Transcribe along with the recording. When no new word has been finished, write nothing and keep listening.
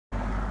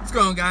What's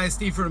going on, guys?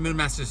 Steve from the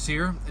Minimasters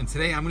here, and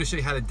today I'm going to show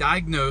you how to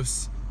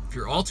diagnose if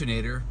your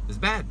alternator is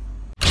bad.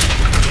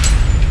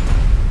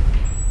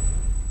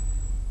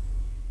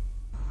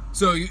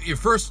 So your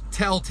first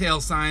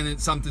telltale sign that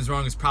something's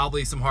wrong is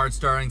probably some hard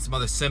starting, some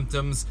other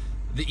symptoms.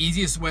 The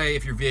easiest way,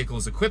 if your vehicle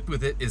is equipped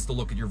with it, is to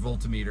look at your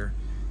voltmeter.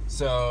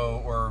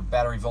 Or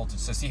battery voltage.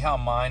 So see how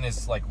mine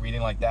is like reading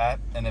like that,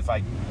 and if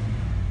I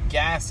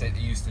gas it,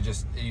 it used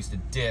to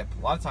dip.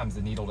 A lot of times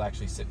the needle would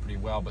actually sit pretty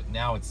well, but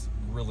now it's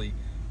really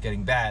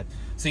getting bad.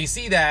 So you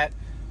see that,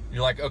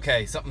 you're like,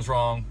 okay, something's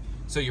wrong.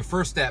 So your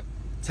first step,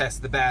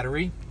 test the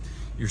battery.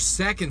 Your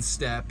second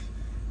step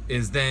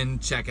is then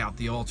check out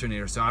the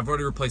alternator. So I've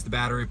already replaced the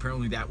battery.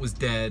 Apparently that was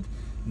dead.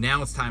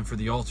 Now it's time for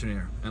the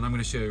alternator, and I'm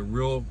going to show you a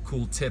real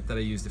cool tip that I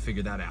use to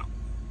figure that out.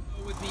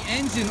 With the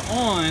engine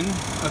on,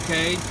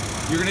 okay,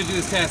 you're going to do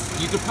this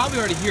test. You could probably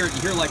already hear it. You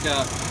hear like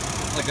a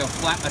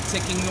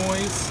ticking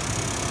noise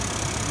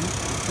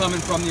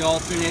coming from the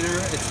alternator.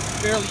 It's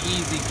fairly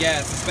easy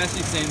guess,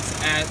 especially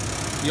since at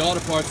the auto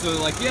parts, so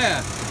they're like,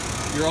 yeah,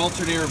 your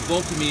alternator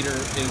voltmeter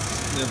is,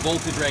 the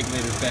voltage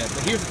regulator is bad.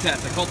 But here's the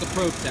test. I call it the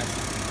probe test.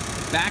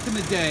 Back in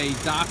the day,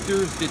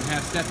 doctors didn't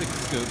have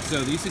stethoscopes,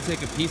 so they used to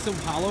take a piece of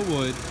hollow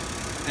wood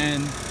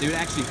and they would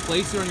actually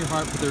place it on your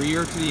heart, put their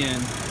ear to the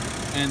end,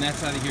 and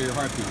that's how they hear your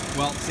heartbeat.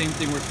 Well, same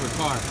thing works for a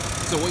car.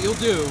 So what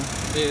you'll do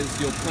is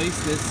you'll place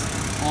this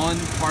on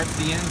parts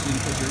of the engine,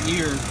 put your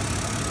ear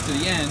to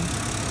the end,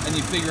 and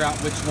you figure out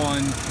which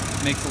one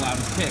makes the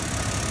loudest kick.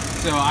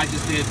 So I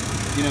just did,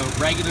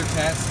 regular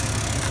tests,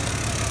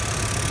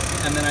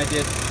 and then I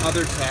did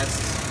other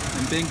tests,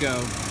 and bingo,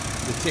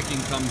 the ticking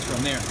comes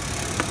from there.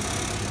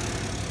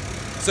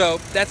 So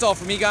that's all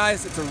for me,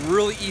 guys. It's a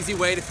really easy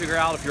way to figure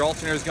out if your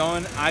alternator is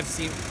going. I've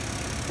seen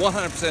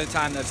 100% of the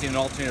time that I've seen an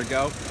alternator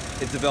go,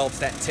 it develops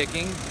that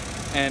ticking,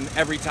 and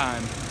every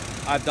time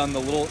I've done the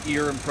little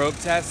ear and probe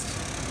test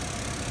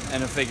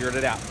and have figured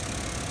it out.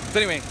 So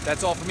anyway,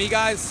 that's all for me,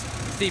 guys.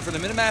 Steve from the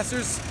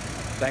Minimasters.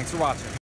 Thanks for watching.